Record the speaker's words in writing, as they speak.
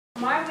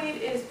My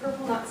weed is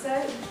purple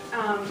nutsedge,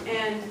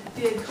 and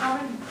the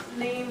common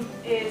name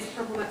is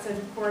purple nutsedge,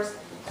 of course,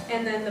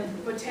 and then the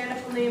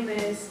botanical name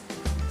is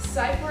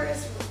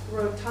Cyperus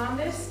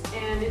rotundus,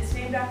 and it's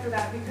named after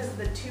that because of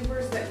the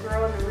tubers that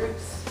grow in the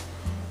roots.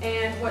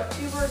 And what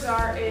tubers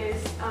are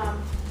is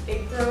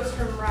it grows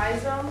from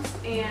rhizomes,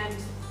 and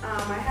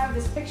I have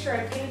this picture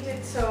I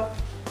painted so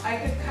I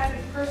could kind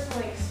of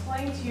personally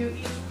explain to you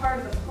each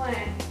part of the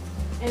plant.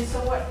 And so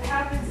what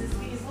happens is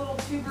these little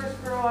tubers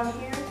grow on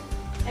here,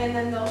 and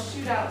then they'll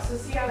shoot out. So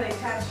see how they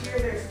attach here?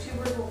 There's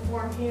tubers will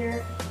form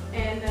here,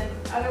 and then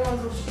other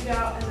ones will shoot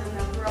out, and then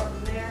they'll grow up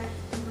from there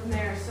and from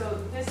there.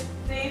 So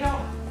they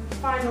don't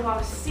find a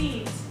lot of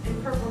seeds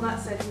in purple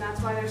nutsedge, and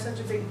that's why there's such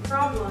a big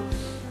problem,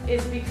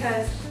 is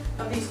because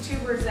of these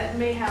tubers that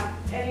may have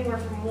anywhere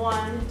from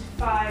 1 to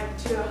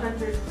 5 to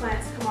 100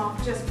 plants come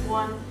off just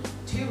one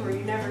tuber.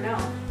 You never know.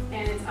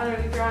 And it's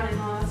under the ground, and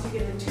unless you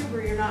get the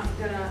tuber, you're not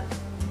going to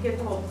get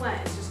the whole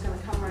plant. It's just going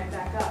to come right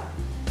back up.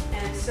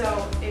 And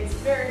so it's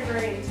very,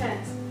 very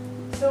intense.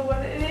 So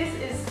what it is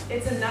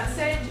it's a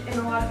nutsedge, and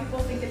a lot of people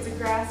think it's a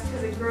grass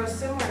because it grows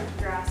similar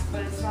to grass,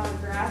 but it's not a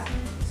grass.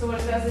 So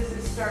what it does is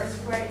it starts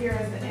right here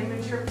as the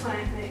immature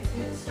plant, and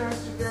it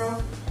starts to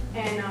grow,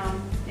 and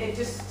it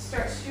just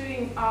starts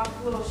shooting off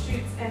little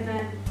shoots, and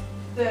then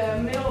the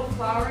middle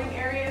flowering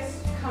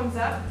areas comes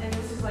up, and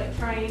this is like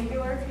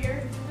triangular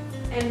here,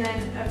 and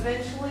then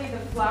eventually the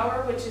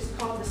flower, which is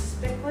called the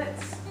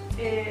spicklets,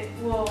 it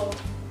will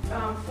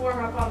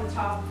form up on the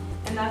top,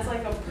 and that's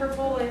like a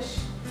purplish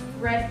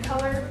red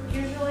color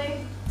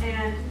usually.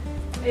 And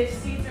if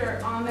seeds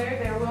are on there,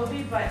 there will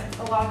be, but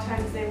a lot of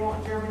times they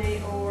won't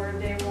germinate, or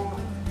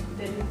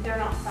they're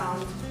not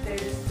found. They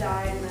just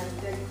die, and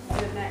then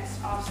the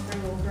next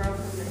offspring will grow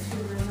from the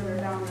tubers that are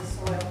down in the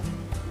soil.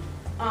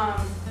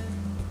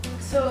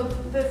 So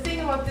the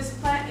thing about this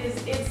plant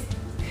is it's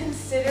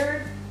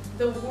considered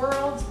the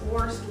world's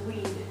worst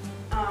weed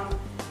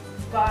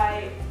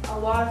by a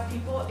lot of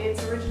people.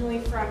 It's originally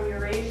from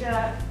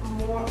Eurasia.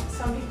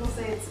 Some people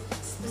say it's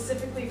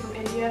specifically from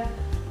India,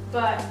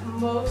 but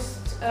most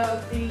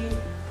of the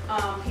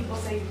people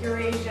say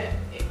Eurasia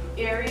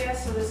area,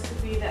 so this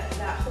could be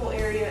that whole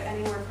area,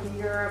 anywhere from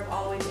Europe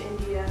all the way to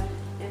India,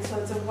 and so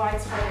it's a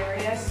widespread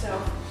area.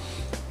 So,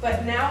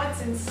 but now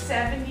it's in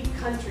 70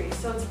 countries,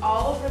 so it's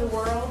all over the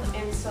world,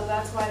 and so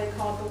that's why they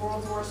call it the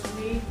world's worst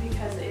weed,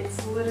 because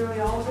it's literally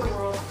all over the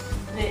world,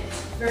 and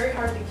it's very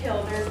hard to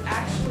kill. There's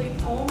actually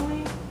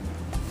only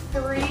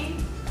 3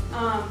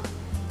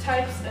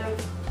 types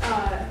of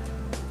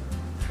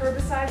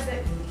herbicides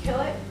that kill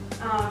it,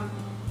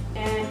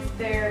 and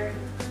they're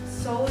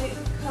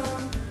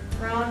Solicum,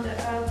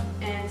 Roundup,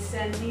 and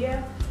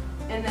Sandia,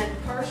 and then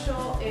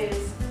partial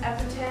is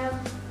Epitam,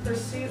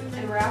 Pursuit,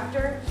 and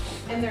Raptor,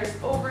 and there's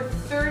over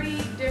 30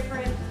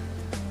 different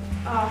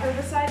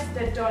herbicides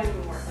that don't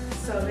even work,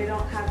 so they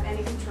don't have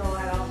any control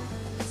at all.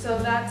 So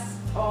that's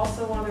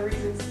also one of the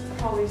reasons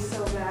it's probably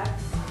so bad.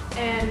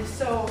 And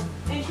so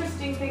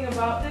interesting thing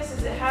about this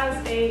is it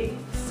has a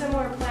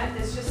similar plant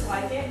that's just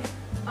like it,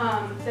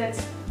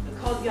 that's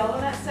called yellow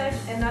nutsedge,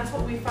 and that's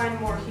what we find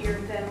more here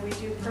than we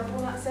do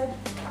purple nutsedge.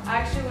 I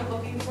actually went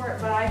looking for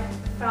it, but I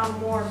found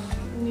more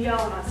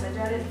yellow nutsedge.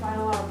 I didn't find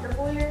a lot of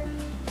purple here,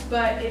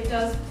 but it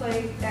does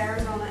plague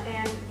Arizona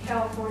and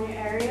California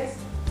areas,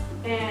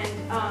 and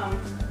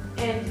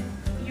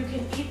you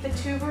can eat the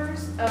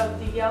tubers of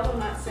the yellow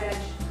nutsedge,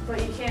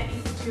 but you can't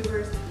eat the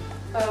tubers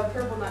of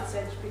purple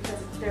nutsedge because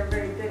they're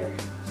very bitter.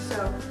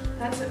 So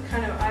that's what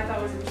kind of I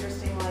thought was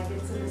interesting. Like,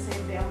 it's in the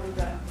same family,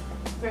 but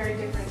very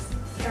different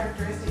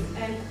characteristics.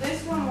 And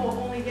this one will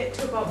only get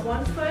to about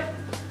 1 foot,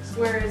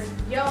 whereas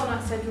yellow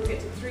nutsedge will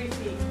get to 3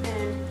 feet.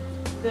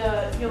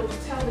 And you'll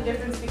tell the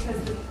difference because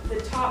the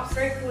top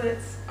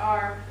spicklets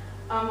are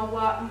a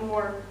lot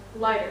more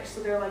lighter.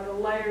 So they're like a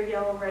lighter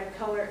yellow-red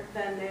color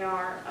than they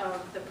are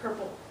of the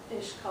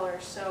purple-ish color.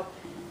 So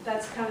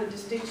that's kind of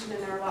distinction,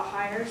 and they're a lot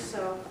higher.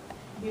 So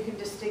you can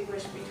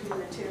distinguish between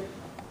the two.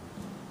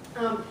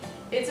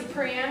 It's a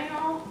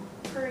perennial,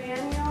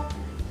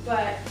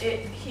 but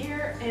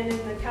here and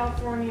in the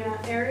California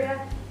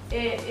area,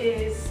 it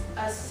is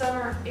a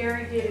summer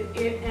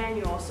irrigated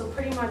annual. So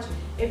pretty much,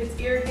 if it's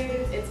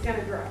irrigated, it's going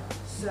to grow.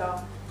 So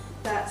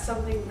that's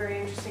something very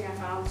interesting I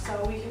found.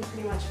 So we can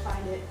pretty much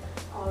find it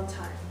all the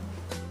time.